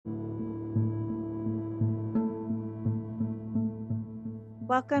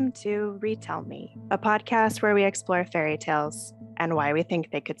Welcome to Retell Me, a podcast where we explore fairy tales and why we think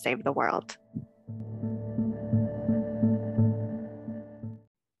they could save the world.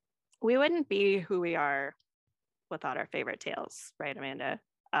 We wouldn't be who we are without our favorite tales, right, Amanda?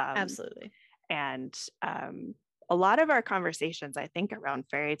 Absolutely. And a lot of our conversations, I think, around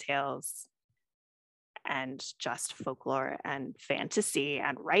fairy tales and just folklore and fantasy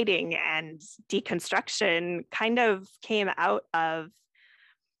and writing and deconstruction kind of came out of,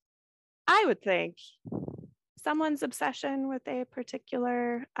 I would think, someone's obsession with a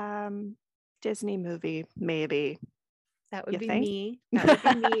particular Disney movie, maybe. That would You be think? me. That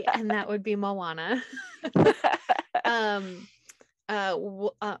would be me, and that would be Moana.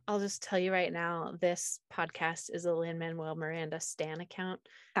 I'll just tell you right now, this podcast is a Lin-Manuel Miranda Stan account.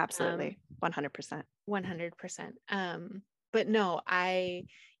 Absolutely. 100%. 100%. But no, I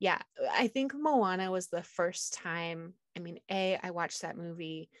think Moana was the first time. I mean, I watched that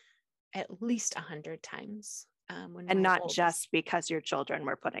movie at least 100 times. And not just because your children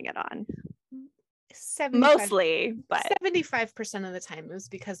were putting it on. 75, but 75% of the time it was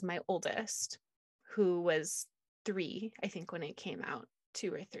because my oldest, who was 3, I think when it came out,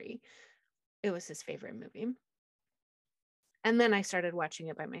 2 or 3, it was his favorite movie. And then I started watching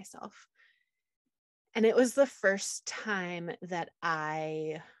it by myself. And it was the first time that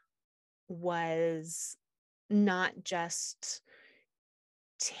I was not just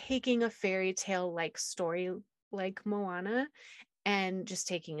taking a fairy tale like story like Moana and just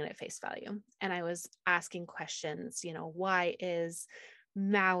taking it at face value. And I was asking questions, why is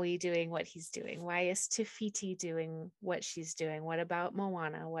Maui doing what he's doing? Why is Te Fiti doing what she's doing? What about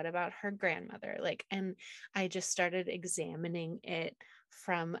Moana? What about her grandmother? And I just started examining it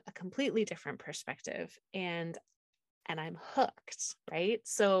from a completely different perspective, and I'm hooked, right?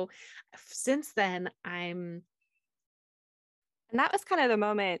 So since then, and that was kind of the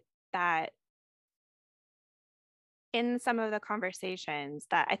moment that in some of the conversations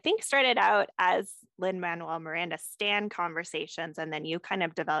that I think started out as Lin-Manuel Miranda Stan conversations, and then you kind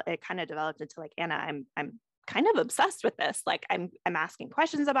of developed into like, Anna, I'm kind of obsessed with this. Like I'm asking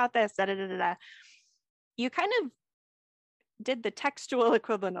questions about this. Da, da, da, da, da. You kind of did the textual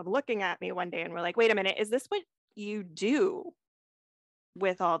equivalent of looking at me one day and were like, wait a minute, is this what you do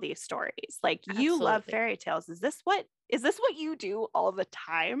with all these stories? Like, Absolutely. You love fairy tales. Is this what you do all the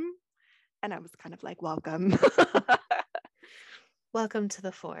time? And I was kind of like, welcome. Welcome to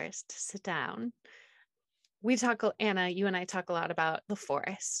the forest. Sit down. Anna, you and I talk a lot about the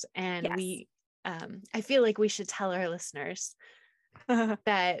forest, and yes. I feel like we should tell our listeners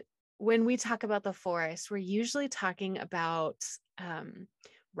that when we talk about the forest, we're usually talking about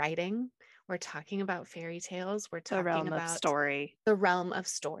writing. We're talking about fairy tales. We're talking about the realm of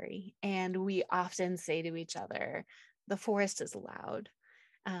story. And we often say to each other, the forest is loud.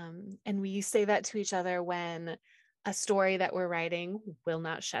 And we say that to each other when a story that we're writing will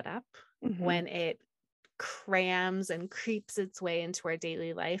not shut up, when it crams and creeps its way into our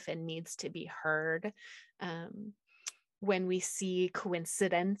daily life and needs to be heard, when we see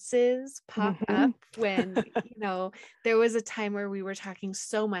coincidences pop up, when there was a time where we were talking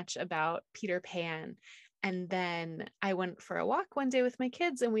so much about Peter Pan, and then I went for a walk one day with my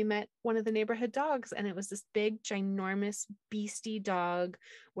kids and we met one of the neighborhood dogs, and it was this big, ginormous, beastie dog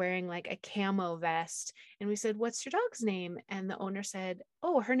wearing like a camo vest. And we said, "What's your dog's name?" And the owner said,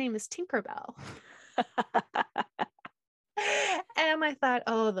 "Oh, her name is Tinkerbell." And I thought,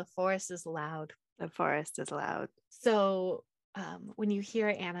 oh, the forest is loud. The forest is loud. So when you hear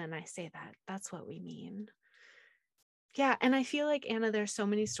Anna and I say that, that's what we mean. Yeah. And I feel like, Anna, there's so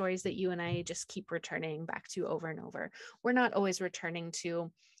many stories that you and I just keep returning back to over and over. We're not always returning to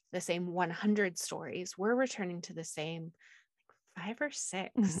the same 100 stories. We're returning to the same 5 or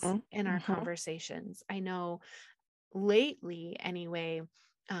 6 in our conversations. I know lately, anyway,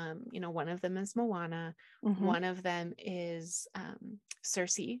 one of them is Moana. One of them is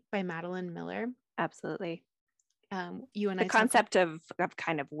Circe by Madeline Miller. Absolutely. You and the concept of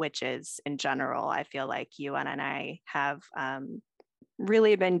kind of witches in general, I feel like you and I have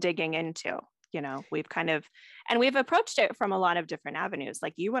really been digging into. We've approached it from a lot of different avenues.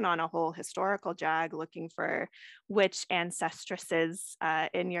 Like you went on a whole historical jag looking for witch ancestresses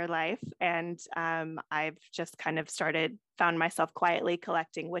in your life. And I've just kind of found myself quietly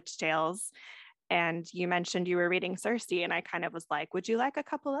collecting witch tales. And you mentioned you were reading Circe, and I kind of was like, would you like a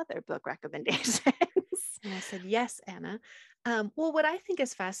couple other book recommendations? And I said, yes, Anna. Well, what I think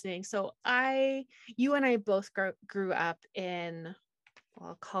is fascinating. So you and I both grew up in,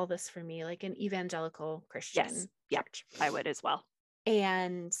 I'll call this for me, like an evangelical Christian church. I would as well.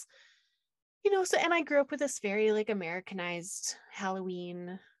 And So, and I grew up with this very like Americanized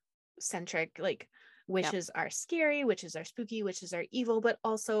Halloween centric, like Yep. witches are scary, witches are spooky, witches are evil, but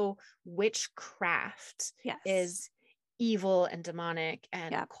also witchcraft Yes. is evil and demonic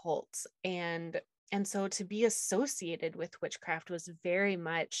and Yep. occult. And so to be associated with witchcraft was very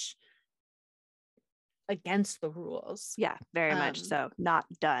much against the rules. Yeah, very much Um, so. Not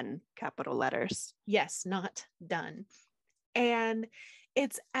done, capital letters. yes, not done. And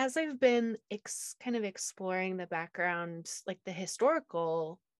it's as I've been kind of exploring the background, like the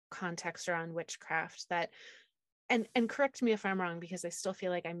historical context around witchcraft, that and correct me if I'm wrong, because I still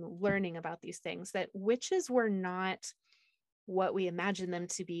feel like I'm learning about these things, that witches were not what we imagine them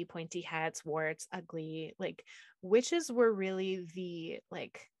to be: pointy hats, warts, ugly. Like witches were really the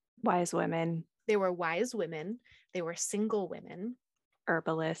like Wise women, they were wise women, they were single women,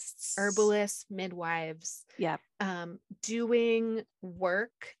 herbalists. herbalists, midwives, Yep. doing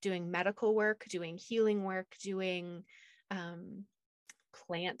work, doing medical work, doing healing work, doing um,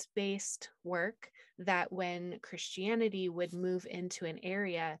 plant based work, that when Christianity would move into an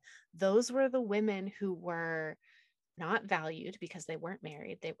area, those were the women who were not valued because they weren't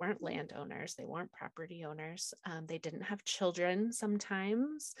married, they weren't landowners, they weren't property owners, they didn't have children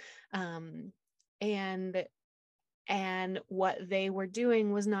sometimes, um, and what they were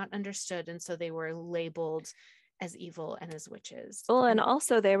doing was not understood, and so they were labeled as evil and as witches. Well, and And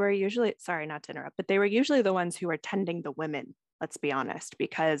also they were usually, sorry not to interrupt, but they were usually the ones who were tending the women, let's be honest,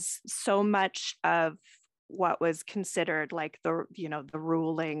 because so much of what was considered like the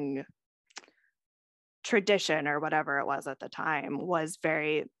ruling tradition or whatever it was at the time was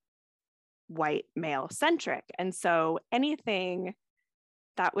very white male centric. And so anything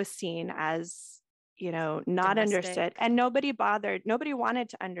that was seen as, not domestic. understood, and nobody wanted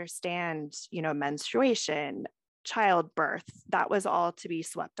to understand, menstruation, childbirth. That was all to be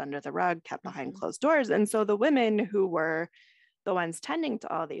swept under the rug, kept behind closed doors. And so the women who were the ones tending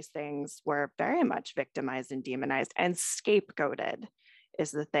to all these things were very much victimized and demonized and scapegoated, is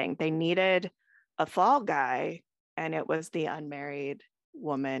the thing. They needed a fall guy, and it was the unmarried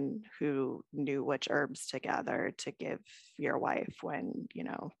woman who knew which herbs to gather to give your wife when,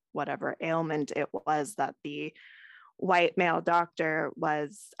 whatever ailment it was that the white male doctor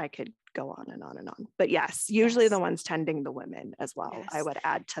was. I could go on and on and on. But yes, usually the Yes. ones tending the women as well, Yes. I would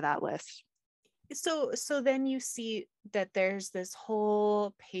add to that list. So then you see that there's this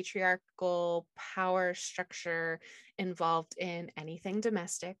whole patriarchal power structure involved in anything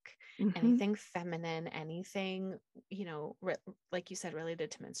domestic, anything feminine, anything, like you said,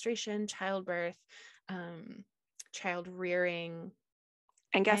 related to menstruation, childbirth, child rearing.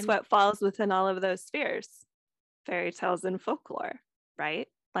 And guess And what falls within all of those spheres? Fairy tales and folklore, right?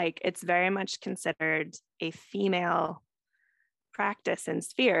 Like it's very much considered a female practice and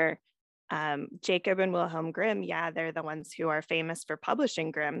sphere. Jacob and Wilhelm Grimm, yeah, they're the ones who are famous for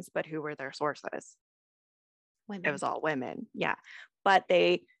publishing Grimm's, but who were their sources? women. It was all women, yeah. But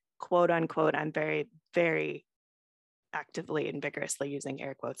they, quote unquote, I'm very, very actively and vigorously using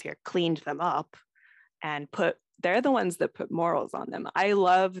air quotes here, cleaned them up and they're the ones that put morals on them. I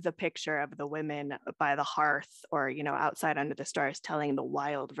love the picture of the women by the hearth or, outside under the stars telling the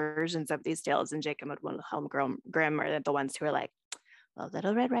wild versions of these tales. And Jacob and Wilhelm Grimm are the ones who are like, well,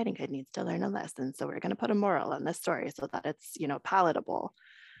 Little Red Riding Hood needs to learn a lesson. So we're going to put a moral in this story so that it's, palatable.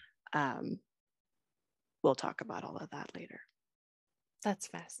 We'll talk about all of that later. That's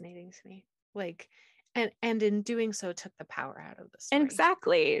fascinating to me. Like, and in doing so took the power out of the story.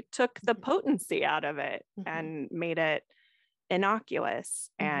 Exactly. Took the potency out of it and made it innocuous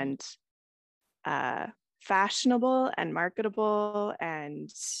and fashionable and marketable. And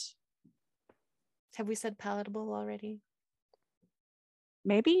have we said palatable already?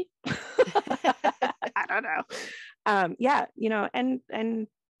 Maybe. I don't know. Yeah, and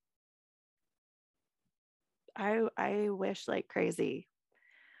I wish like crazy.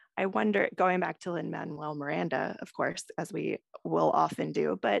 I wonder, going back to Lin-Manuel Miranda, of course, as we will often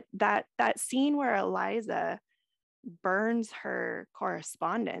do, but that scene where Eliza burns her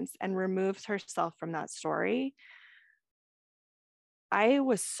correspondence and removes herself from that story, I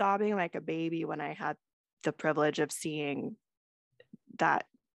was sobbing like a baby when I had the privilege of seeing that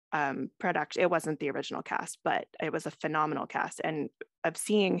production. It wasn't the original cast, but it was a phenomenal cast. And of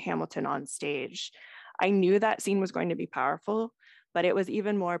seeing Hamilton on stage, I knew that scene was going to be powerful, but it was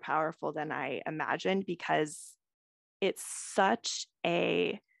even more powerful than I imagined because it's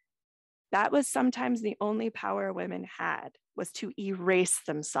that was sometimes the only power women had, was to erase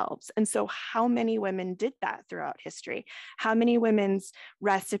themselves. And so how many women did that throughout history? How many women's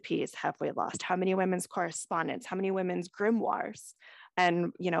recipes have we lost? How many women's correspondence? How many women's grimoires?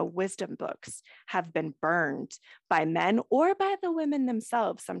 and, wisdom books have been burned by men or by the women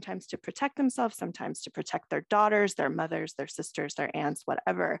themselves, sometimes to protect themselves, sometimes to protect their daughters, their mothers, their sisters, their aunts,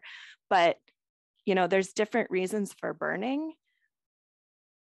 whatever. But, there's different reasons for burning.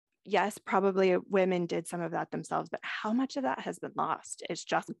 Yes, probably women did some of that themselves, but how much of that has been lost is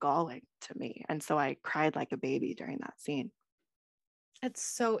just galling to me. And so I cried like a baby during that scene. It's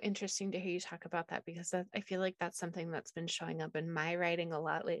so interesting to hear you talk about that, because I feel like that's something that's been showing up in my writing a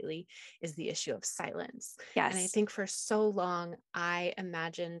lot lately, is the issue of silence. Yes. And I think for so long, I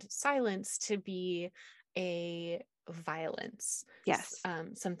imagined silence to be a violence. Yes.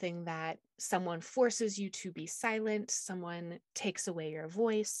 Something that someone forces you to be silent, someone takes away your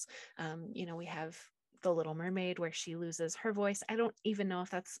voice. We have The Little Mermaid, where she loses her voice. I don't even know if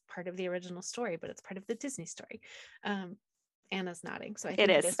that's part of the original story, but it's part of the Disney story. Anna's nodding, so I think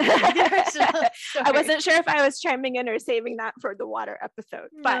it is part of the original story. I wasn't sure if I was chiming in or saving that for the water episode,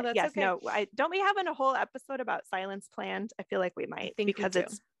 but no, yes, okay. no, don't we have a whole episode about silence planned? I feel like we might, because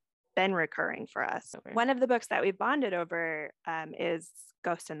it's been recurring for us. One of the books that we bonded over is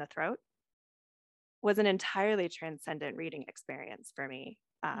Ghost in the Throat. Was an entirely transcendent reading experience for me.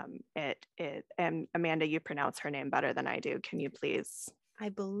 And Amanda, you pronounce her name better than I do. Can you please? I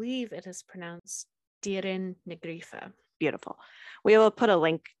believe it is pronounced Dirin Negrifa. Beautiful. We will put a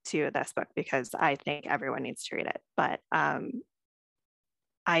link to this book because I think everyone needs to read it. But I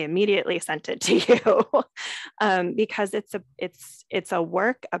immediately sent it to you because it's a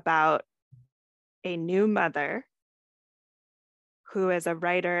work about a new mother who is a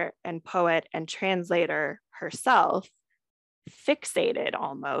writer and poet and translator herself, fixated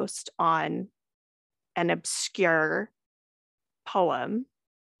almost on an obscure poem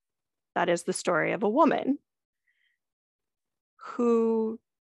that is the story of a woman who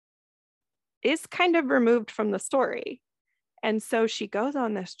is kind of removed from the story. And so she goes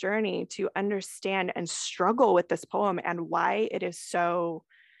on this journey to understand and struggle with this poem and why it is so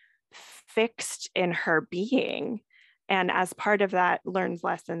fixed in her being. And as part of that, learns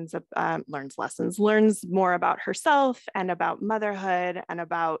more about herself and about motherhood and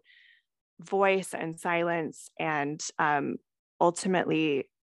about voice and silence, and ultimately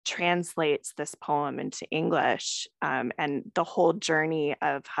translates this poem into English, and the whole journey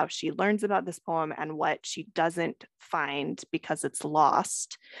of how she learns about this poem and what she doesn't find because it's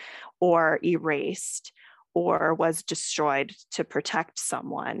lost or erased or was destroyed to protect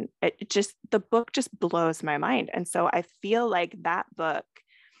someone. The book just blows my mind. And so I feel like that book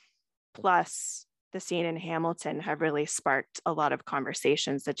plus the scene in Hamilton have really sparked a lot of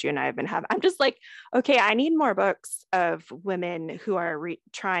conversations that you and I have been having. I'm just like, okay, I need more books of women who are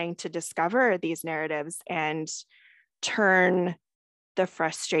trying to discover these narratives and turn the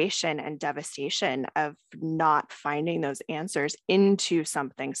frustration and devastation of not finding those answers into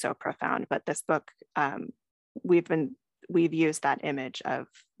something so profound. But this book, we've used that image of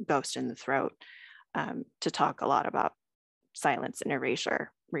Ghost in the Throat to talk a lot about silence and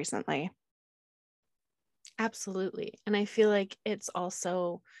erasure recently. Absolutely. And I feel like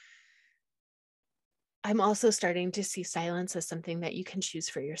I'm also starting to see silence as something that you can choose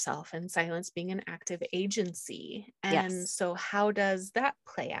for yourself, and silence being an active agency. And yes. So how does that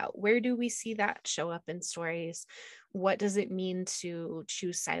play out? Where do we see that show up in stories? What does it mean to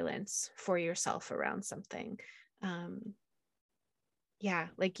choose silence for yourself around something?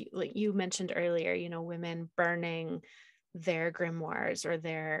 Like you mentioned earlier, women burning their grimoires or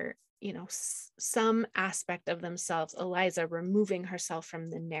their some aspect of themselves. Eliza removing herself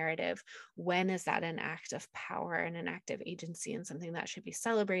from the narrative. When is that an act of power and an act of agency and something that should be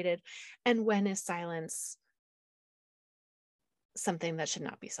celebrated? And when is silence something that should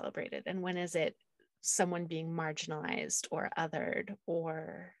not be celebrated? And when is it someone being marginalized or othered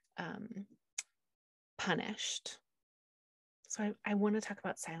or punished? So I want to talk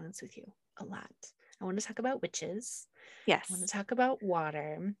about silence with you a lot. I want to talk about witches. Yes. I want to talk about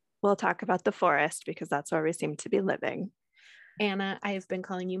water. We'll talk about the forest because that's where we seem to be living. Anna, I've been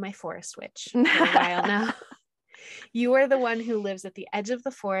calling you my forest witch for a while now. You are the one who lives at the edge of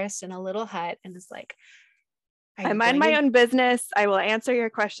the forest in a little hut and is like, I mind my own business. I will answer your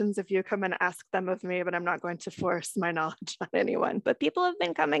questions if you come and ask them of me, but I'm not going to force my knowledge on anyone. But people have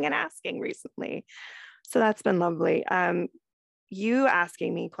been coming and asking recently. So that's been lovely. You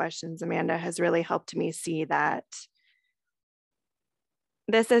asking me questions, Amanda, has really helped me see that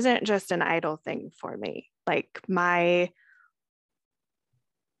this isn't just an idle thing for me. Like, my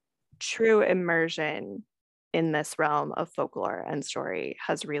true immersion in this realm of folklore and story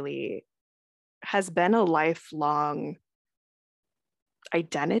has been a lifelong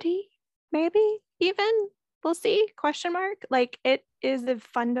identity, maybe even, we'll see, question mark. Like, is a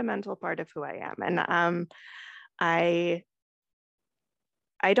fundamental part of who I am. And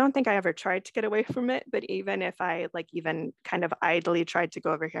I don't think I ever tried to get away from it, but even if I even kind of idly tried to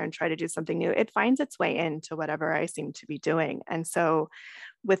go over here and try to do something new, it finds its way into whatever I seem to be doing. And so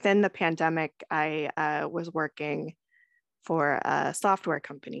within the pandemic, I was working for a software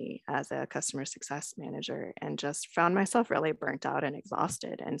company as a customer success manager and just found myself really burnt out and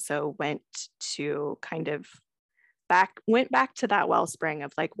exhausted. And so went back to that wellspring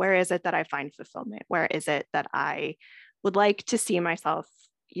of like, where is it that I find fulfillment? Where is it that I would like to see myself,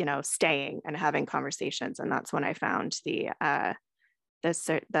 staying and having conversations? And that's when I found the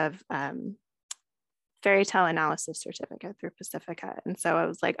fairy tale analysis certificate through Pacifica. And so I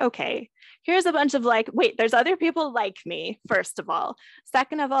was like, okay, here's a bunch of wait, there's other people like me, first of all.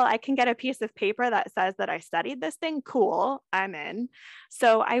 Second of all, I can get a piece of paper that says that I studied this thing. Cool, I'm in.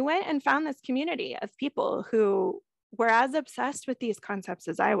 So I went and found this community of people who were as obsessed with these concepts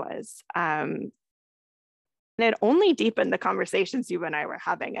as I was. And it only deepened the conversations you and I were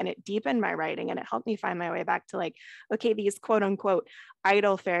having, and it deepened my writing, and it helped me find my way back to okay, these quote unquote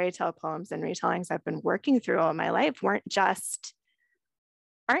idle fairy tale poems and retellings I've been working through all my life aren't just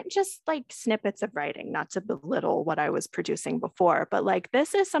snippets of writing, not to belittle what I was producing before, but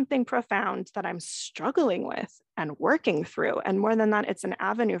this is something profound that I'm struggling with and working through. And more than that, it's an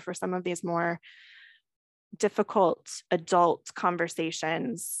avenue for some of these more difficult adult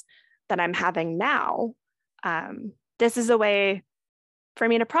conversations that I'm having now. This is a way for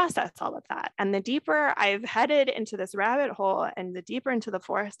me to process all of that. And the deeper I've headed into this rabbit hole and the deeper into the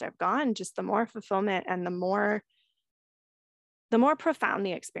forest I've gone, just the more fulfillment and the more profound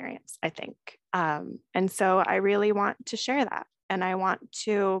the experience, I think. And so I really want to share that. And I want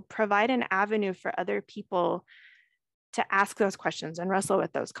to provide an avenue for other people to ask those questions and wrestle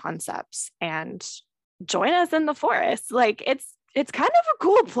with those concepts and join us in the forest. It's kind of a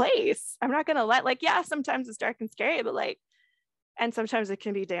cool place. I'm not going to yeah, sometimes it's dark and scary, but and sometimes it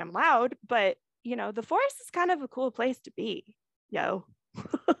can be damn loud, but the forest is kind of a cool place to be.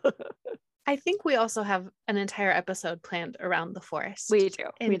 I think we also have an entire episode planned around the forest. We do.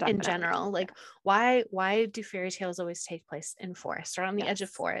 In general, why do fairy tales always take place in forest or on the edge of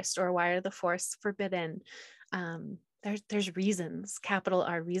forest, or why are the forests forbidden? There's reasons, capital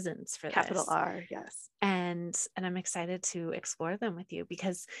R reasons for this. Capital R, yes. And I'm excited to explore them with you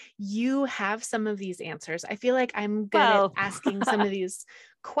because you have some of these answers. I feel like I'm good at asking some of these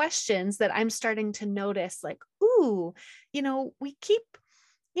questions that I'm starting to notice, ooh, we keep,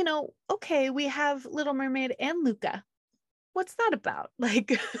 okay, we have Little Mermaid and Luca. What's that about?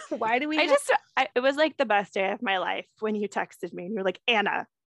 Why do we it was the best day of my life when you texted me and you're like, Anna,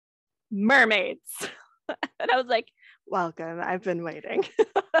 mermaids. And I was like, welcome, I've been waiting.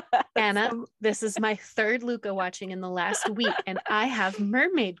 Anna, this is my third Luca watching in the last week, and I have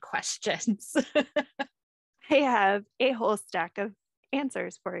mermaid questions. I have a whole stack of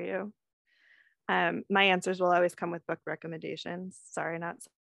answers for you. My answers will always come with book recommendations. Sorry, not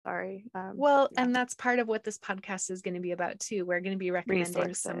sorry. And that's part of what this podcast is going to be about too. We're going to be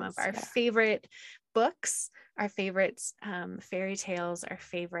recommending some of our favorite books, our favorite fairy tales, our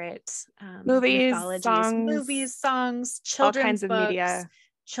favorite movies, songs, children's all kinds books, of media,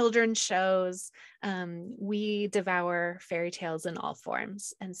 children's shows. We devour fairy tales in all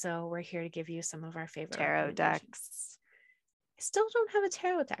forms, and so we're here to give you some of our favorite tarot decks. I still don't have a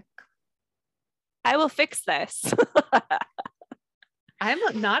tarot deck. I will fix this.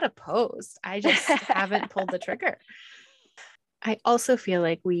 I'm not opposed. I just haven't pulled the trigger. I also feel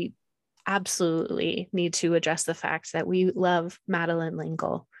like we absolutely need to address the fact that we love Madeleine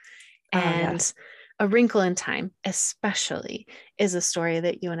L'Engle. And A Wrinkle in Time, especially, is a story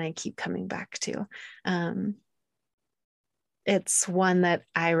that you and I keep coming back to. It's one that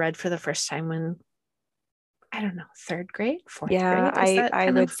I read for the first time when, I don't know, third grade, fourth grade? Yeah,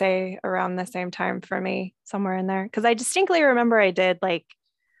 I would say around the same time for me, somewhere in there. Because I distinctly remember I did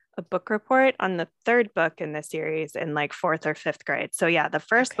a book report on the third book in the series in fourth or fifth grade. So yeah, the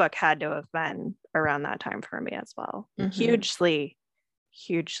first book had to have been around that time for me as well. Mm-hmm.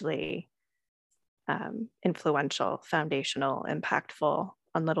 Hugely influential, foundational, impactful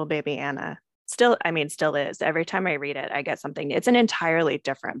on little baby Anna. Still is. Every time I read it, I get something. It's an entirely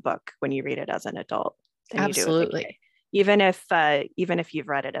different book when you read it as an adult than Absolutely. You do as a kid. Even if you've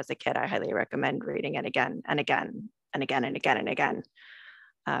read it as a kid, I highly recommend reading it again and again and again and again and again.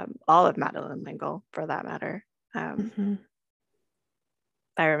 All of Madeleine L'Engle, for that matter. I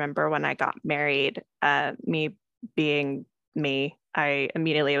remember when I got married, me being me, I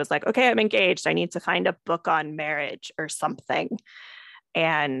immediately was like, okay, I'm engaged. I need to find a book on marriage or something.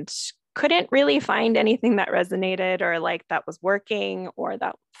 And couldn't really find anything that resonated or like that was working or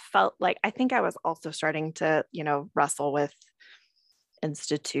that felt like, I think I was also starting to, wrestle with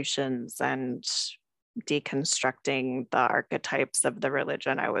institutions and deconstructing the archetypes of the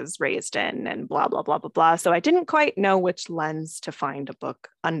religion I was raised in and blah, blah, blah, blah, blah. So I didn't quite know which lens to find a book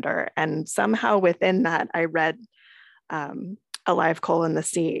under. And somehow within that, I read A Live Coal in the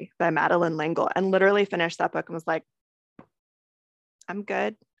Sea by Madeleine L'Engle and literally finished that book and was like, I'm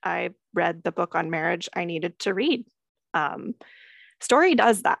good. I read the book on marriage I needed to read. Story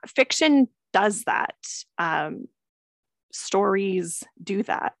does that. Fiction does that. Stories do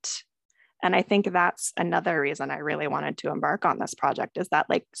that. And I think that's another reason I really wanted to embark on this project is that,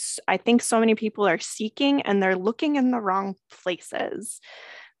 like, I think so many people are seeking and they're looking in the wrong places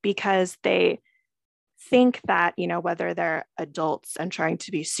because they think that, whether they're adults and trying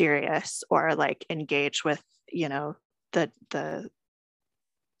to be serious or like engage with, the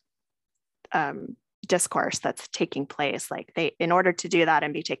discourse that's taking place, like they, in order to do that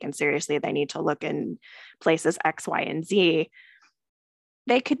and be taken seriously, they need to look in places X, Y, and Z.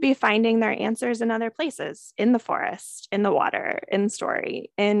 They could be finding their answers in other places, in the forest, in the water, in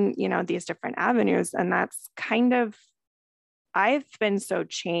story, in, these different avenues. And that's kind of, I've been so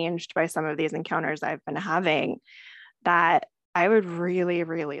changed by some of these encounters I've been having that I would really,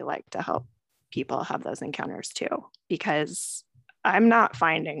 really like to help people have those encounters too, because I'm not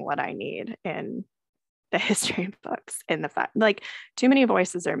finding what I need in the history books, in the fact, like, too many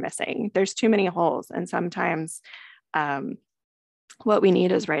voices are missing. There's too many holes. And sometimes what we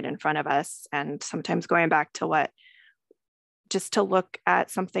need is right in front of us. And sometimes going back to just to look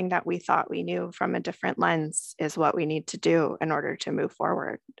at something that we thought we knew from a different lens is what we need to do in order to move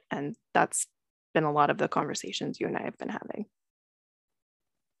forward. And that's been a lot of the conversations you and I have been having.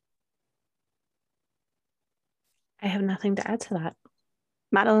 I have nothing to add to that.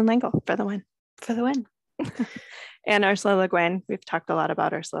 Madeleine L'Engle for the win. For the win. And Ursula Le Guin. We've talked a lot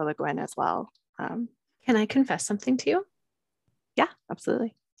about Ursula Le Guin as well. Can I confess something to you? Yeah,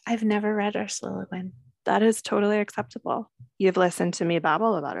 absolutely. I've never read Ursula Le Guin. That is totally acceptable. You've listened to me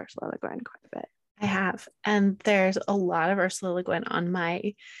babble about Ursula Le Guin quite a bit. I have. And there's a lot of Ursula Le Guin on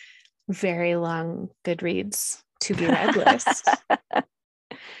my very long Goodreads to be read list.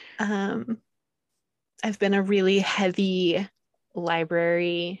 I've been a really heavy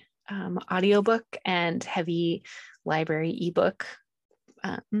library audiobook and heavy library ebook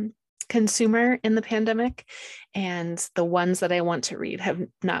consumer in the pandemic, and the ones that I want to read have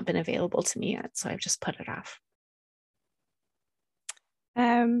not been available to me yet, so I've just put it off.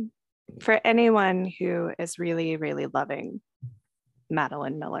 For anyone who is really, really loving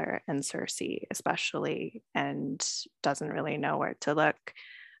Madeline Miller and Circe especially, and doesn't really know where to look,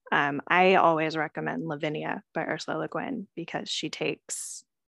 I always recommend Lavinia by Ursula Le Guin, because she takes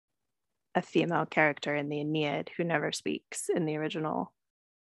a female character in the Aeneid who never speaks in the original,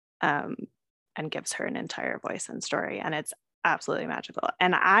 and gives her an entire voice and story. And it's absolutely magical.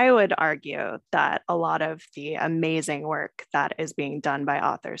 And I would argue that a lot of the amazing work that is being done by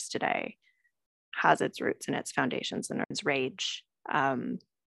authors today has its roots and its foundations in its rage. I'm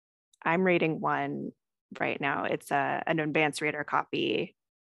reading one right now. It's an advanced reader copy,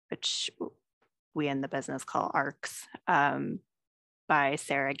 which we in the business call ARCs, by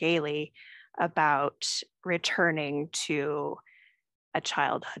Sarah Gailey, about returning to a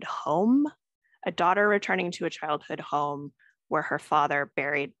childhood home, a daughter returning to a childhood home where her father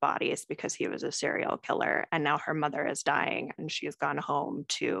buried bodies because he was a serial killer. And now her mother is dying and she's gone home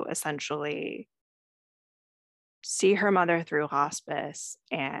to essentially see her mother through hospice,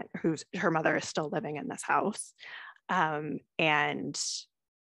 and her mother is still living in this house, and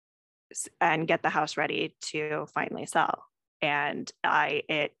get the house ready to finally sell. And there's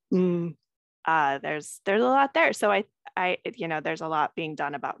a lot there. So I there's a lot being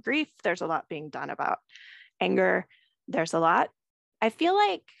done about grief. There's a lot being done about anger. There's a lot. I feel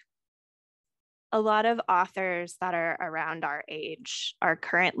like a lot of authors that are around our age are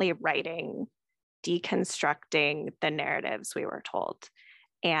currently writing, deconstructing the narratives we were told.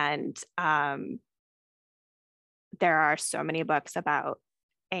 And there are so many books about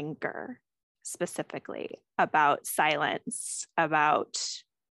anger, specifically about silence, about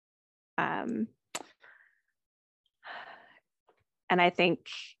and I think,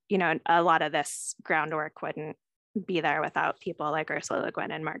 a lot of this groundwork wouldn't be there without people like Ursula Le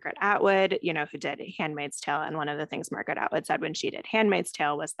Guin and Margaret Atwood, who did Handmaid's Tale. And one of the things Margaret Atwood said when she did Handmaid's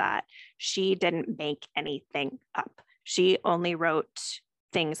Tale was that she didn't make anything up. She only wrote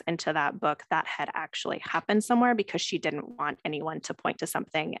things into that book that had actually happened somewhere, because she didn't want anyone to point to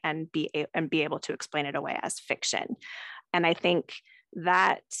something and be able to explain it away as fiction. And I think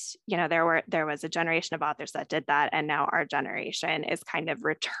that, there was a generation of authors that did that. And now our generation is kind of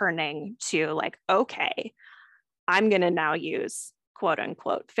returning to like, okay, I'm going to now use quote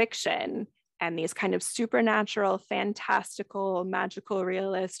unquote fiction and these kind of supernatural, fantastical, magical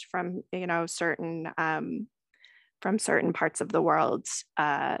realist from, from certain parts of the world,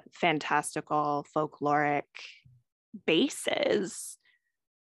 fantastical, folkloric bases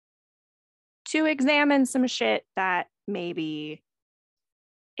to examine some shit that maybe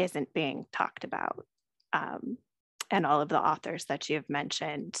isn't being talked about. And all of the authors that you've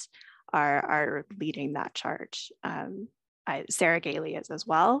mentioned are leading that charge. Sarah Gailey is as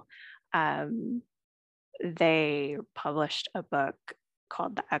well. They published a book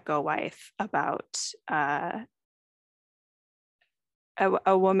called The Echo Wife about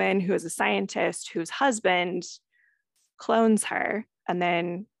a woman who is a scientist whose husband clones her and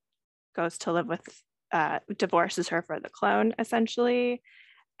then goes to live with, divorces her for the clone essentially,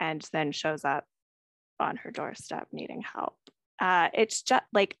 and then shows up on her doorstep needing help. It's just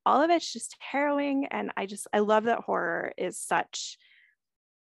like, all of it's just harrowing. And I love that horror is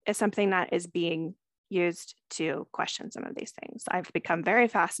something that is being used to question some of these things. I've become very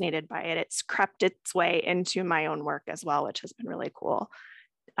fascinated by it. It's crept its way into my own work as well, which has been really cool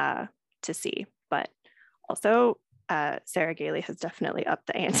to see. But also, Sarah Gailey has definitely upped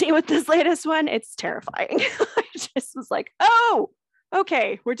the ante with this latest one. It's terrifying. I just was like, oh,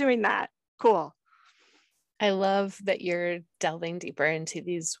 okay, we're doing that. Cool. I love that you're delving deeper into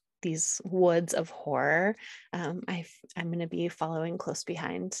these woods of horror. I'm going to be following close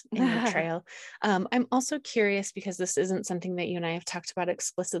behind in your trail. I'm also curious, because this isn't something that you and I have talked about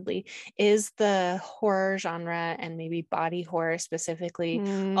explicitly, is the horror genre, and maybe body horror specifically,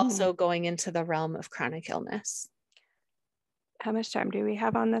 also going into the realm of chronic illness? How much time do we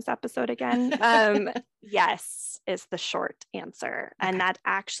have on this episode again? Yes, is the short answer. Okay. And that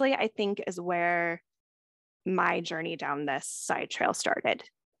actually, I think, is where my journey down this side trail started.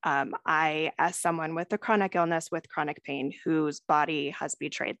 I, as someone with a chronic illness, with chronic pain, whose body has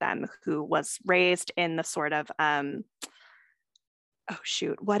betrayed them, who was raised in the sort of,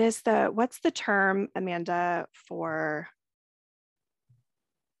 what's the term, Amanda, for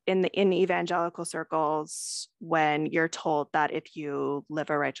in evangelical circles when you're told that if you live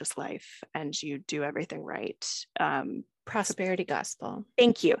a righteous life and you do everything right, prosperity gospel.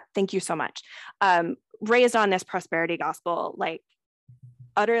 Thank you so much. Raised on this prosperity gospel, like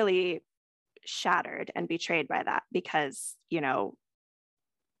utterly shattered and betrayed by that, because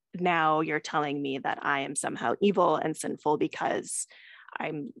now you're telling me that I am somehow evil and sinful because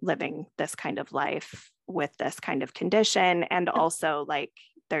I'm living this kind of life with this kind of condition. And also, like,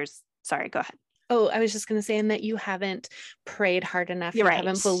 sorry, go ahead. Oh, I was just going to say, and that you haven't prayed hard enough. You're you right.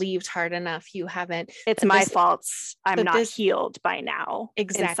 haven't believed hard enough. You haven't. It's my fault. I'm not healed by now.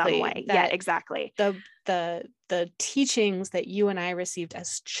 Exactly. In some way. Yeah, exactly. The teachings that you and I received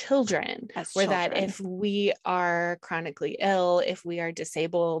as children were that if we are chronically ill, if we are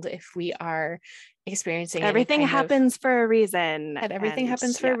disabled, if we are experiencing everything happens for a reason, that everything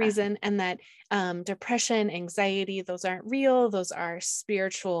happens for a reason, and that depression, anxiety, those aren't real, those are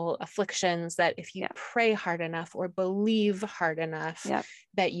spiritual afflictions, that if you pray hard enough or believe hard enough,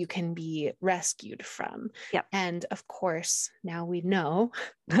 that you can be rescued from. And of course, now we know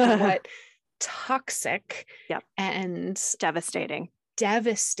what toxic and devastating,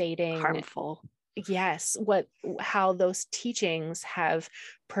 harmful, how those teachings have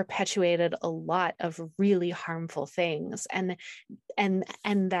perpetuated a lot of really harmful things, and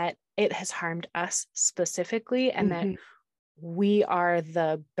that it has harmed us specifically, and that we are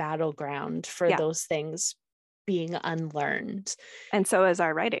the battleground for those things being unlearned. And so is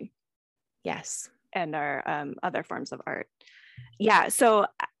our writing. Yes. And our other forms of art. So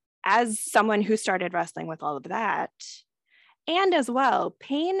as someone who started wrestling with all of that, and as well,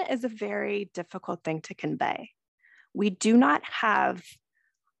 pain is a very difficult thing to convey. We do not have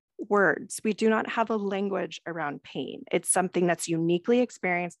words. We do not have a language around pain. It's something that's uniquely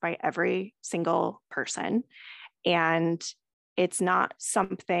experienced by every single person. And it's not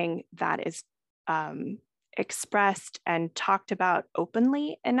something that is expressed and talked about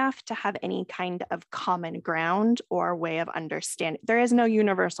openly enough to have any kind of common ground or way of understanding. There is no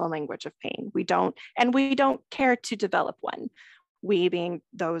universal language of pain. We don't care to develop one. We being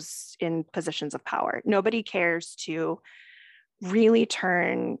those in positions of power. Nobody cares to really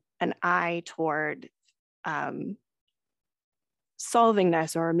turn an eye toward solving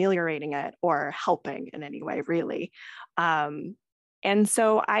this or ameliorating it or helping in any way, really. And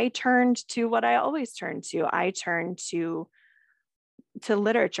so I turned to what I always turn to. I turned to to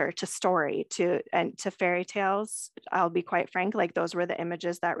literature, to story, and to fairy tales. I'll be quite frank, like those were the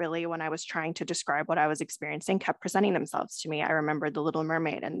images that really, when I was trying to describe what I was experiencing, kept presenting themselves to me. I remembered the Little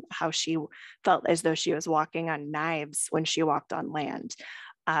Mermaid and how she felt as though she was walking on knives when she walked on land.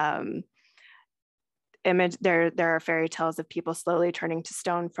 There are fairy tales of people slowly turning to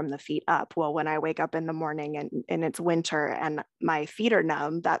stone from the feet up. Well, when I wake up in the morning and it's winter and my feet are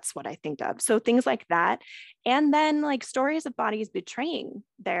numb, that's what I think of. So things like that. And then like stories of bodies betraying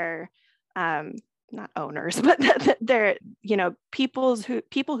their not owners, but they're, you know, people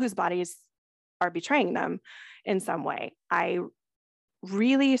whose bodies are betraying them in some way. I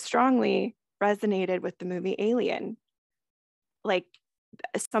really strongly resonated with the movie Alien. Like,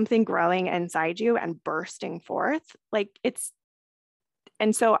 something growing inside you and bursting forth, like it's.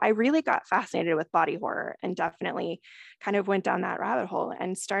 And so I really got fascinated with body horror and definitely kind of went down that rabbit hole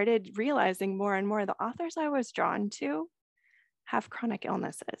and started realizing more and more the authors I was drawn to have chronic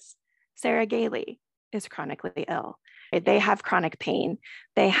illnesses. Sarah Gailey is chronically ill. They have chronic pain.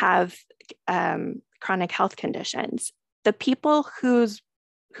 They have chronic health conditions. The people whose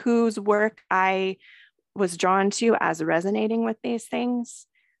work I was drawn to as resonating with these things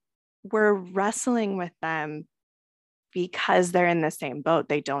were wrestling with them because they're in the same boat.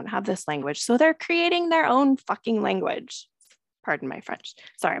 They don't have this language. So they're creating their own fucking language. Pardon my French.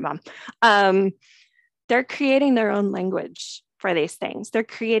 Sorry, Mom. They're creating their own language for these things. They're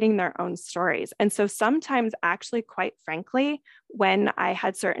creating their own stories. And so sometimes, actually, quite frankly, when I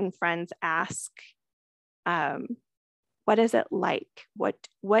had certain friends ask, what is it like?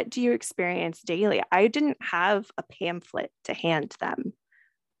 What do you experience daily? I didn't have a pamphlet to hand them.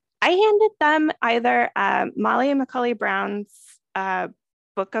 I handed them either Molly McCulley Brown's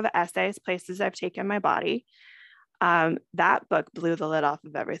book of essays, Places I've Taken My Body. That book blew the lid off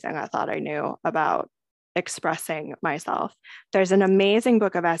of everything I thought I knew about expressing myself. There's an amazing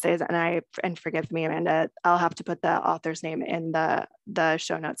book of essays, and forgive me, Amanda, I'll have to put the author's name in the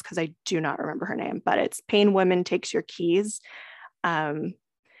show notes because I do not remember her name, but it's Pain Woman Takes Your Keys. And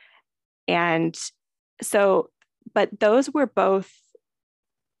so, but those were both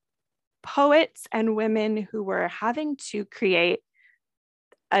poets and women who were having to create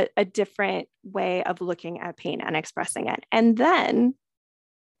a different way of looking at pain and expressing it. And then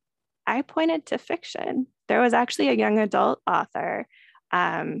I pointed to fiction. There was actually a young adult author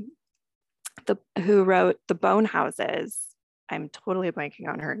who wrote The Bone Houses. I'm totally blanking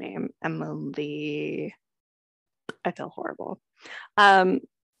on her name. Emily, I feel horrible. It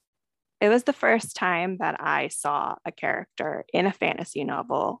was the first time that I saw a character in a fantasy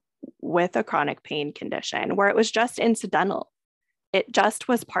novel with a chronic pain condition where it was just incidental. It just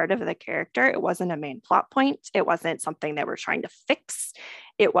was part of the character. It wasn't a main plot point. It wasn't something they were trying to fix.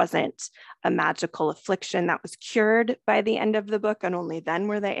 It wasn't a magical affliction that was cured by the end of the book, and only then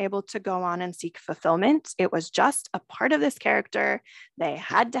were they able to go on and seek fulfillment. It was just a part of this character. They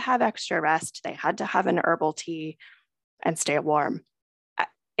had to have extra rest. They had to have an herbal tea and stay warm.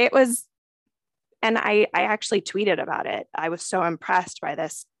 It was, and I actually tweeted about it. I was so impressed by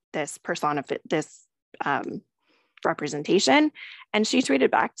this representation. And she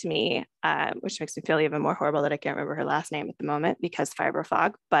tweeted back to me, which makes me feel even more horrible that I can't remember her last name at the moment because fiber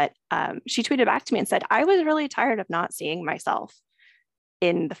fog. But she tweeted back to me and said, I was really tired of not seeing myself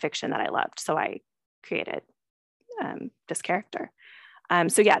in the fiction that I loved. So I created this character.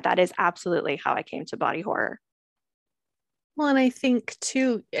 So yeah, that is absolutely how I came to body horror. Well, and I think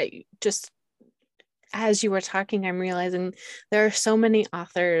too, just as you were talking, I'm realizing there are so many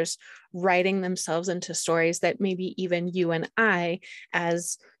authors writing themselves into stories that maybe even you and I,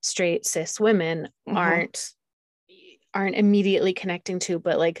 as straight cis women, aren't immediately connecting to,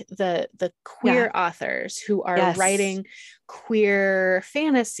 but like the queer authors who are writing queer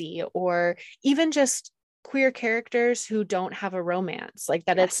fantasy, or even just queer characters who don't have a romance, like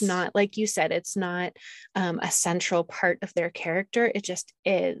that. It's not, like you said, it's not a central part of their character. It just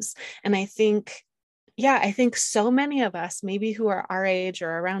is. And I think so many of us, maybe who are our age or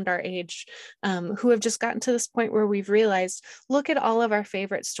around our age, who have just gotten to this point where we've realized, look at all of our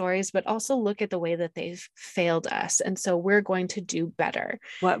favorite stories, but also look at the way that they've failed us. And so we're going to do better.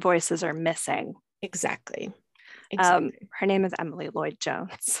 What voices are missing? Exactly. Her name is Emily Lloyd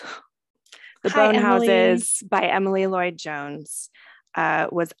Jones. The Bone Houses by Emily Lloyd Jones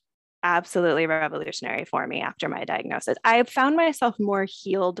was absolutely revolutionary for me after my diagnosis. I found myself more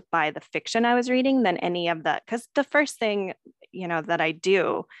healed by the fiction I was reading than any of that. Because the first thing, that I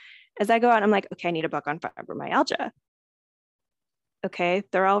do is I go out and I'm like, okay, I need a book on fibromyalgia. Okay,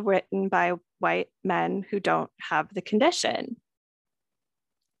 they're all written by white men who don't have the condition.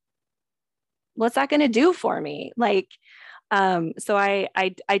 What's that going to do for me? Like, So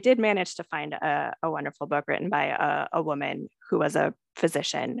I did manage to find a wonderful book written by a woman who was a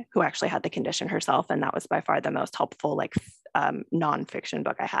physician who actually had the condition herself, and that was by far the most helpful nonfiction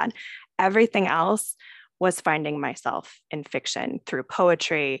book I had. Everything else was finding myself in fiction through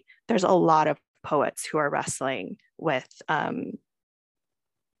poetry. There's a lot of poets who are wrestling with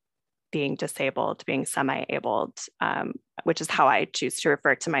being disabled, being semi-abled, which is how I choose to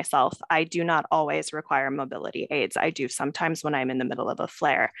refer to myself. I do not always require mobility aids. I do sometimes when I'm in the middle of a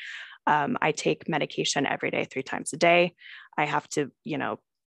flare. I take medication every day, 3 times a day. I have to,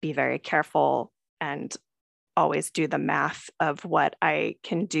 be very careful and always do the math of what I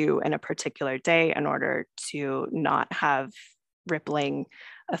can do in a particular day in order to not have rippling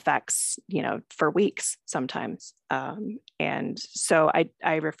effects, for weeks sometimes. And so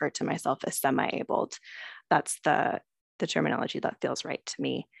I refer to myself as semi-abled. That's the terminology that feels right to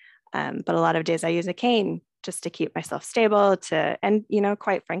me. But a lot of days I use a cane just to keep myself stable, and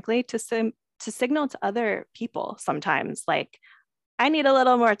quite frankly, to signal to other people sometimes, like, I need a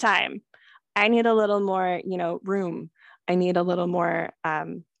little more time. I need a little more, room. I need a little more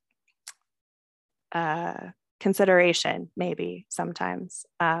consideration, maybe sometimes.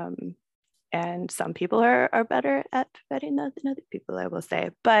 And some people are better at vetting than other people, I will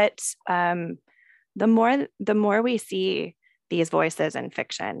say. But the more we see these voices in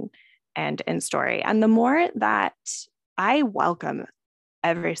fiction and in story, and the more that I welcome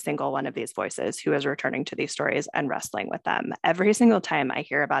every single one of these voices who is returning to these stories and wrestling with them. Every single time I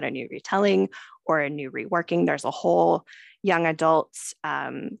hear about a new retelling or a new reworking, there's a whole young adult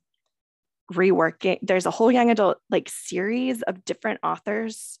reworking. There's a whole young adult series of different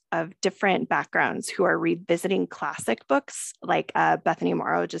authors of different backgrounds who are revisiting classic books. Like Bethany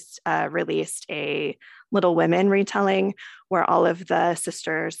Morrow just released a Little Women retelling where all of the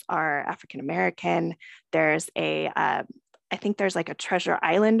sisters are African American. There's I think there's a Treasure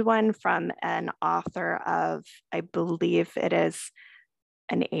Island one from an author of, I believe it is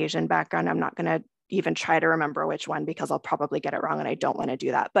an Asian background. I'm not going to even try to remember which one because I'll probably get it wrong and I don't want to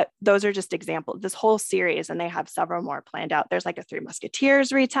do that. But those are just examples, this whole series, and they have several more planned out. There's a Three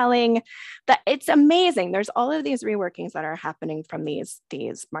Musketeers retelling. That it's amazing. There's all of these reworkings that are happening from these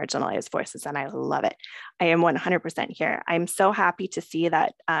marginalized voices, and I love it. I am 100% here. I'm so happy to see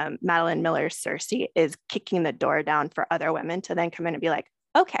that Madeline Miller's Circe is kicking the door down for other women to then come in and be like,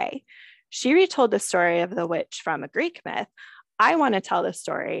 okay, she retold the story of the witch from a Greek myth. I want to tell the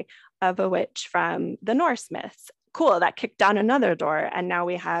story of a witch from the Norse myths. Cool, that kicked down another door. And now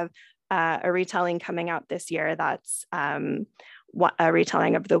we have a retelling coming out this year that's a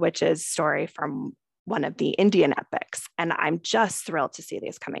retelling of the witch's story from one of the Indian epics. And I'm just thrilled to see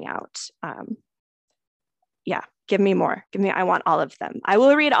these coming out. Yeah, give me more. I want all of them. I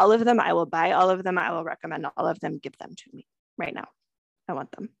will read all of them. I will buy all of them. I will recommend all of them. Give them to me right now. I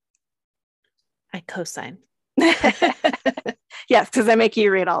want them. I co-sign. Yes, because I make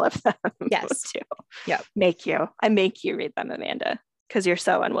you read all of them. Yes. Too. Yeah. I make you read them, Amanda, because you're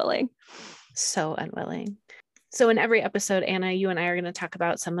so unwilling. So unwilling. So in every episode, Anna, you and I are going to talk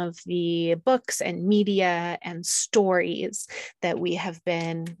about some of the books and media and stories that we have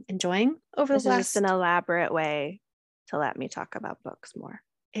been enjoying over the last. This is just an elaborate way to let me talk about books more.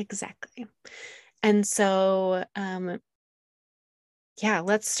 Exactly. And so yeah,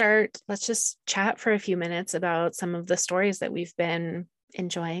 let's just chat for a few minutes about some of the stories that we've been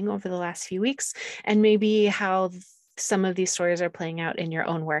enjoying over the last few weeks, and maybe how some of these stories are playing out in your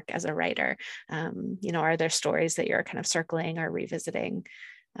own work as a writer. Are there stories that you're kind of circling or revisiting,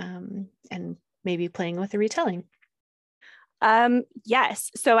 and maybe playing with a retelling?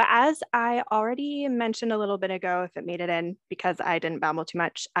 Yes. So as I already mentioned a little bit ago, if it made it in because I didn't babble too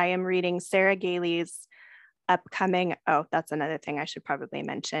much, I am reading Sarah Gailey's upcoming, that's another thing I should probably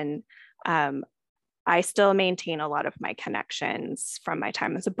mention. I still maintain a lot of my connections from my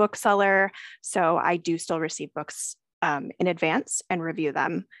time as a bookseller. So I do still receive books in advance and review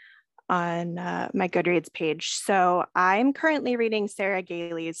them on my Goodreads page. So I'm currently reading Sarah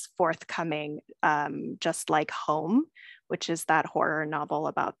Gailey's forthcoming Just Like Home, which is that horror novel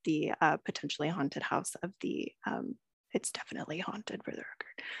about the potentially haunted house of the it's definitely haunted for the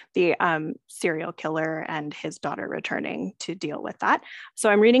record, the serial killer and his daughter returning to deal with that. So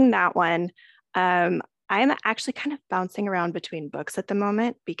I'm reading that one. I'm actually kind of bouncing around between books at the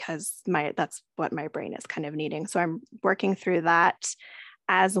moment because that's what my brain is kind of needing. So I'm working through that,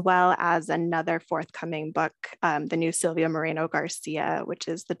 as well as another forthcoming book, the new Silvia Moreno Garcia, which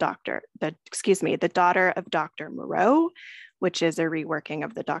is the daughter of Dr. Moreau, which is a reworking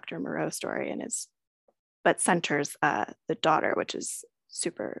of the Dr. Moreau story but centers the daughter, which is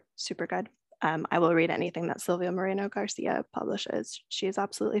super, super good. I will read anything that Silvia Moreno Garcia publishes. She is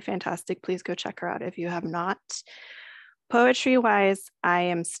absolutely fantastic. Please go check her out if you have not. Poetry wise, I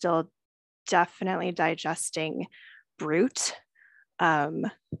am still definitely digesting Brut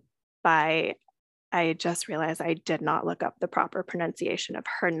by, I just realized I did not look up the proper pronunciation of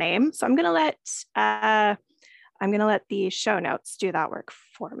her name. So I'm gonna let the show notes do that work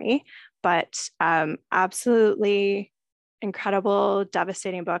for me. But absolutely incredible,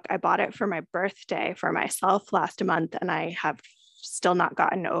 devastating book. I bought it for my birthday for myself last month, and I have still not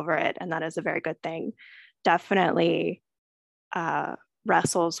gotten over it. And that is a very good thing. Definitely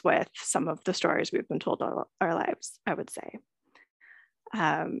wrestles with some of the stories we've been told all our lives, I would say.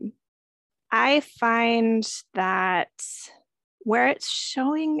 I find that where it's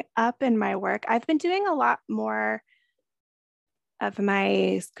showing up in my work, I've been doing a lot more of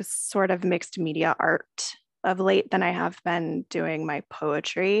my sort of mixed media art of late than I have been doing my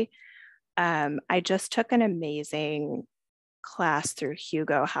poetry. I just took an amazing class through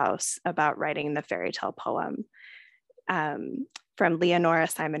Hugo House about writing the fairy tale poem from Leonora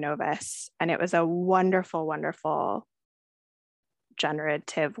Simonovus. And it was a wonderful, wonderful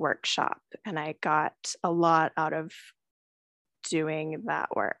generative workshop. And I got a lot out of doing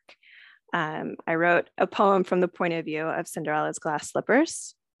that work. I wrote a poem from the point of view of Cinderella's glass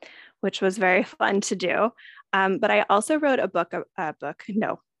slippers, which was very fun to do. But I also wrote I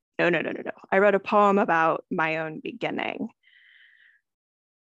wrote a poem about my own beginning,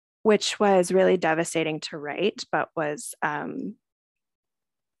 which was really devastating to write, but was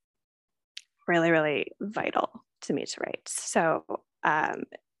really, really vital to me to write. So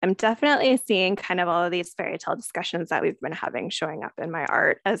I'm definitely seeing kind of all of these fairy tale discussions that we've been having showing up in my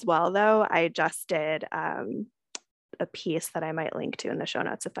art as well, though. I just did a piece that I might link to in the show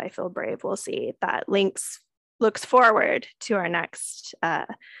notes if I feel brave. We'll see, that looks forward to our next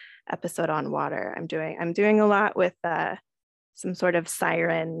episode on water. I'm doing a lot with some sort of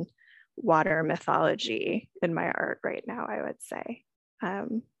siren water mythology in my art right now, I would say.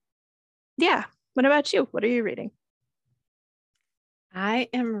 Yeah. What about you? What are you reading? I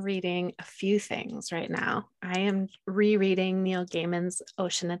am reading a few things right now. I am rereading Neil Gaiman's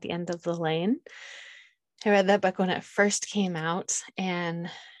Ocean at the End of the Lane. I read that book when it first came out, and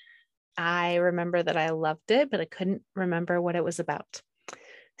I remember that I loved it, but I couldn't remember what it was about.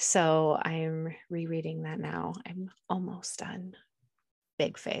 So I'm rereading that now. I'm almost done.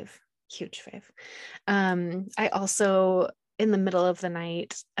 Big fave, huge fave. I also, in the middle of the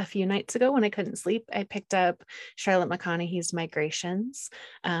night, a few nights ago when I couldn't sleep, I picked up Charlotte McConaughey's Migrations.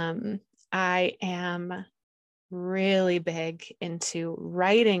 I am really big into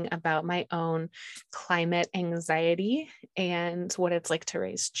writing about my own climate anxiety and what it's like to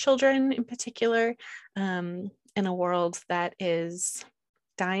raise children in particular, in a world that is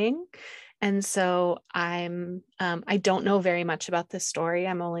dying. And so I don't know very much about this story.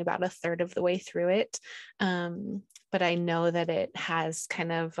 I'm only about a third of the way through it. But I know that it has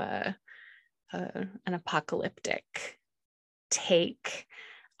kind of an apocalyptic take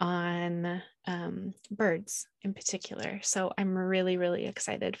on birds in particular. So I'm really, really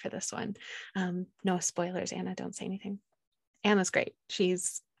excited for this one. No spoilers, Anna, don't say anything. Anna's great.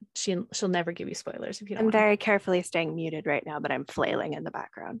 She'll never give you spoilers if you don't. I'm very carefully staying muted right now, but I'm flailing in the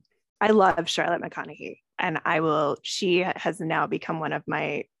background. I love Charlotte McConaughey, and she has now become one of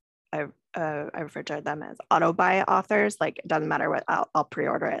my, I refer to them as auto-buy authors. Like, it doesn't matter what, I'll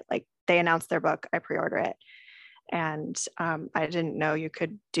pre-order it. Like, they announce their book, I pre-order it. And I didn't know you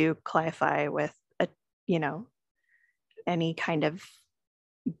could do cli-fi with any kind of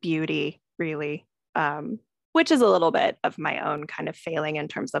beauty, really, which is a little bit of my own kind of failing in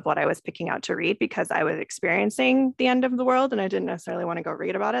terms of what I was picking out to read, because I was experiencing the end of the world and I didn't necessarily want to go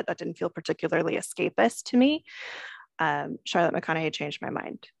read about it. That didn't feel particularly escapist to me. Charlotte McConaughey changed my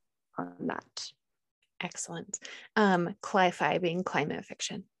mind on that. Excellent. Cli-fi being climate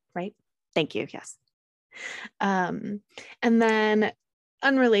fiction, right? Thank you. Yes. And then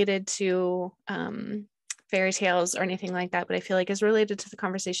unrelated to fairy tales or anything like that, but I feel like is related to the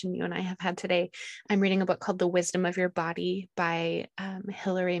conversation you and I have had today. I'm reading a book called The Wisdom of Your Body by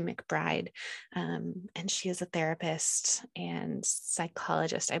Hilary McBride. And she is a therapist and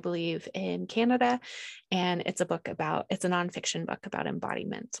psychologist, I believe, in Canada. And it's a nonfiction book about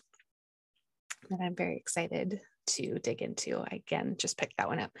embodiment that I'm very excited to dig into. I, again, just picked that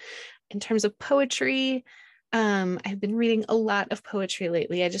one up. In terms of poetry, I've been reading a lot of poetry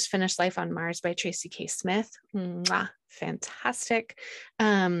lately. I just finished Life on Mars by Tracy K. Smith. Mwah, fantastic.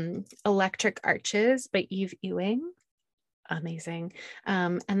 Electric Arches by Eve Ewing. Amazing.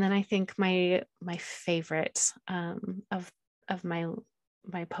 And then I think my favorite of my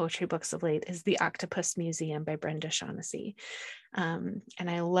my poetry books of late is The Octopus Museum by Brenda Shaughnessy. And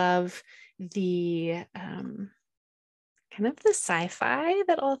I love the kind of the sci-fi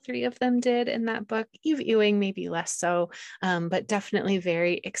that all three of them did in that book. Eve Ewing maybe less so, but definitely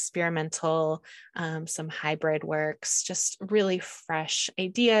very experimental, some hybrid works, just really fresh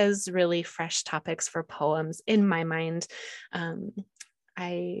ideas, really fresh topics for poems in my mind.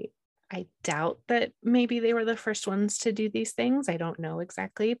 I doubt that maybe they were the first ones to do these things. I don't know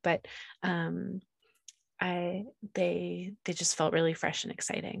exactly, but they just felt really fresh and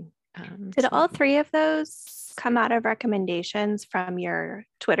exciting. Did all three of those come out of recommendations from your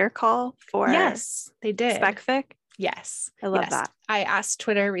Twitter call for? Yes, they did. SpecFic? Yes. I love that. I asked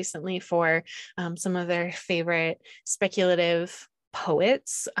Twitter recently for some of their favorite speculative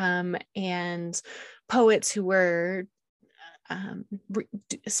poets and poets who were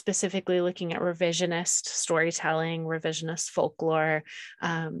specifically looking at revisionist storytelling, revisionist folklore,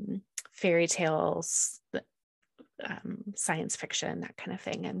 fairy tales, science fiction, that kind of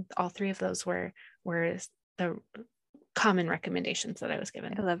thing. And all three of those were the common recommendations that I was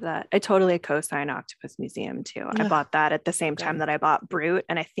given. I love that. I totally co-sign Octopus Museum too. I bought that at the same time that I bought Brute.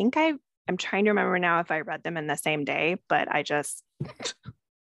 And I think I'm trying to remember now if I read them in the same day, but I think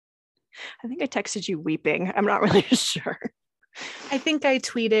I texted you weeping. I'm not really sure. I think I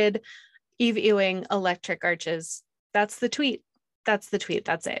tweeted Eve Ewing, Electric Arches. That's the tweet. That's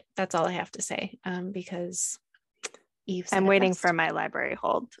it. That's all I have to say. Because I'm waiting for my library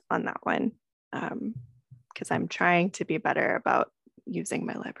hold on that one, because I'm trying to be better about using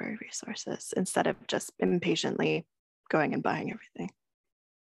my library resources instead of just impatiently going and buying everything.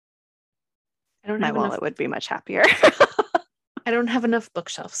 My wallet would be much happier. I don't have enough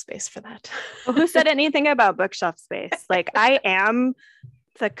bookshelf space for that. Well, who said anything about bookshelf space? Like, I am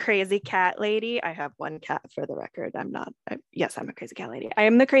the crazy cat lady. I have one cat, for the record. Yes, I'm a crazy cat lady. I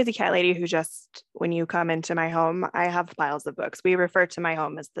am the crazy cat lady who just, when you come into my home, I have piles of books. We refer to my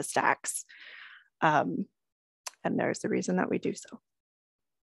home as the stacks. And there's a reason that we do so.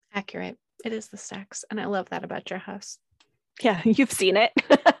 Accurate. It is the stacks. And I love that about your house. Yeah, you've seen it.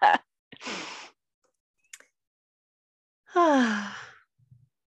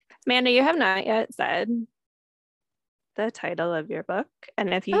 Amanda, you have not yet said the title of your book.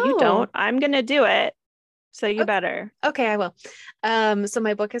 And if you don't, I'm going to do it. So you better. Okay, I will. So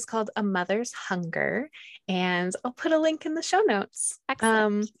my book is called A Mother's Hunger, and I'll put a link in the show notes.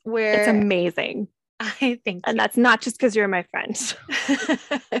 Excellent. Where it's amazing. I think, and that's not just because you're my friend.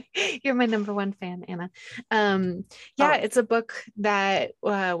 You're my number one fan, Anna. It's a book that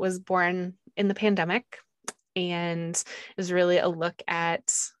was born in the pandemic, and is really a look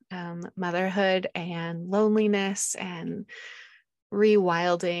at motherhood and loneliness and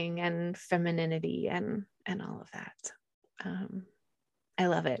rewilding and femininity and all of that. I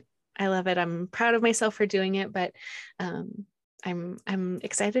love it. I'm proud of myself for doing it, but I'm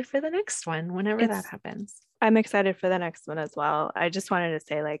excited for the next one whenever that happens. I'm excited for the next one as well. I just wanted to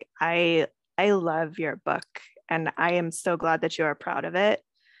say, like, I love your book, and I am so glad that you are proud of it,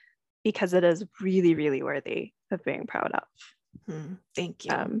 because it is really, really worthy of being proud of. Thank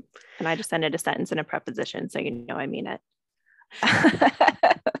you. And I just ended a sentence in a preposition, so you know I mean it.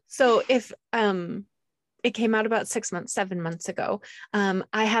 So if it came out about 7 months ago,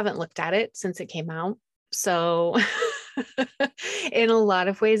 I haven't looked at it since it came out. So in a lot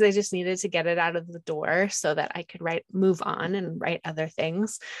of ways, I just needed to get it out of the door so that I could move on and write other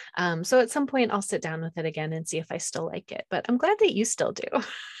things. So at some point I'll sit down with it again and see if I still like it, but I'm glad that you still do.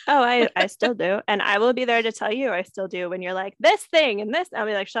 Oh, I still do. And I will be there to tell you I still do when you're like, this thing and this, I'll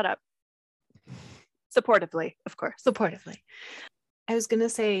be like, shut up. Supportively, of course. Supportively. I was going to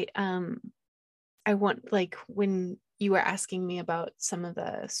say, I want, like, when you were asking me about some of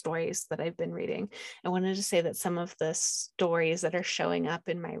the stories that I've been reading, I wanted to say that some of the stories that are showing up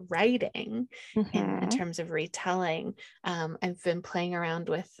in my writing in terms of retelling, I've been playing around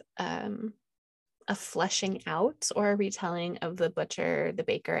with a fleshing out or a retelling of The Butcher, the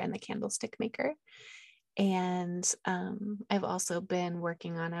Baker, and the Candlestick Maker. And I've also been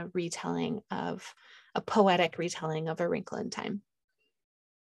working on a poetic retelling of A Wrinkle in Time.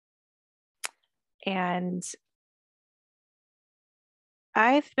 And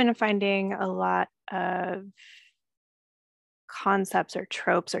I've been finding a lot of concepts or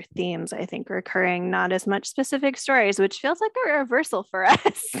tropes or themes, I think, recurring, not as much specific stories, which feels like a reversal for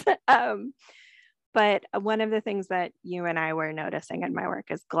us. But one of the things that you and I were noticing in my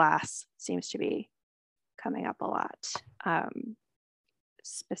work is glass seems to be coming up a lot.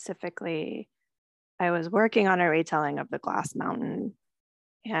 Specifically, I was working on a retelling of The Glass Mountain,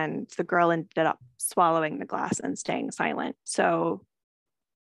 and the girl ended up swallowing the glass and staying silent. So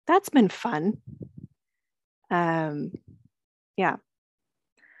that's been fun. Yeah.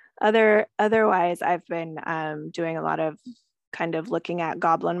 Otherwise, I've been doing a lot of kind of looking at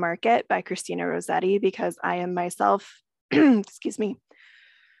Goblin Market by Christina Rossetti, because I am myself, excuse me,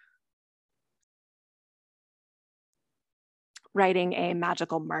 writing a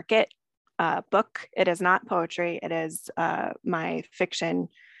magical market book. It is not poetry. It is my fiction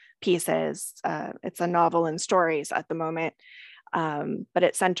pieces. It's a novel and stories at the moment, but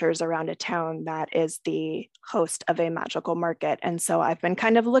it centers around a town that is the host of a magical market. And so I've been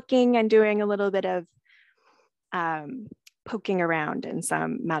kind of looking and doing a little bit of poking around in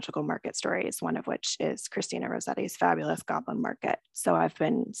some magical market stories, one of which is Christina Rossetti's fabulous Goblin Market. So I've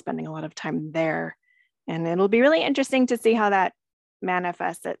been spending a lot of time there, and it'll be really interesting to see how that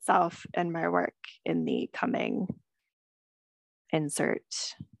manifests itself in my work in the coming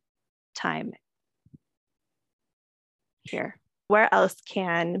insert time here. Where else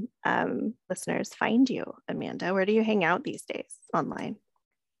can listeners find you, Amanda? Where do you hang out these days online?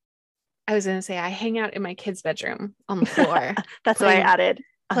 I was going to say, I hang out in my kids' bedroom on the floor. That's why I added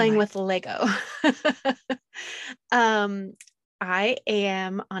playing with Lego. I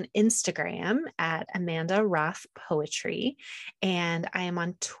am on Instagram at Amanda Roth Poetry, and I am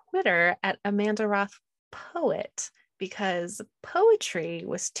on Twitter at Amanda Roth Poet, because poetry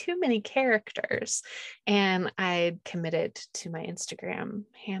was too many characters and I committed to my Instagram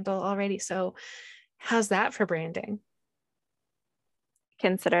handle already. So how's that for branding?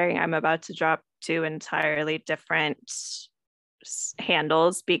 Considering I'm about to drop 2 entirely different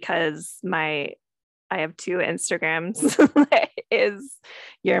handles, because I have 2 Instagrams,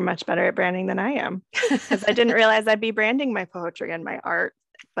 you're much better at branding than I am, because I didn't realize I'd be branding my poetry and my art,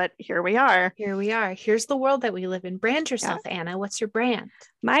 but here we are. Here's the world that we live in. Brand yourself, yeah. Anna, what's your brand?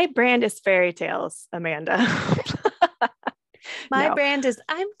 My brand is fairy tales, Amanda. My brand is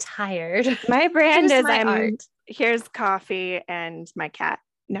I'm tired. My brand here's is my art. Here's coffee and my cat.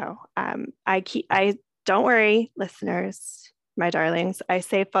 No, I don't worry, listeners, my darlings. I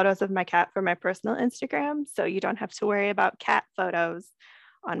save photos of my cat for my personal Instagram, so you don't have to worry about cat photos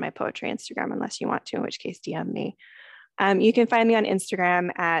on my poetry Instagram unless you want to, in which case DM me. You can find me on Instagram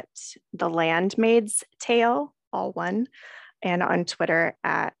at The Landmaid's Tale, all one, and on Twitter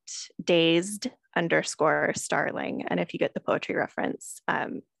at dazed_starling. And if you get the poetry reference, I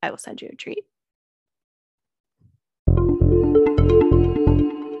will send you a treat.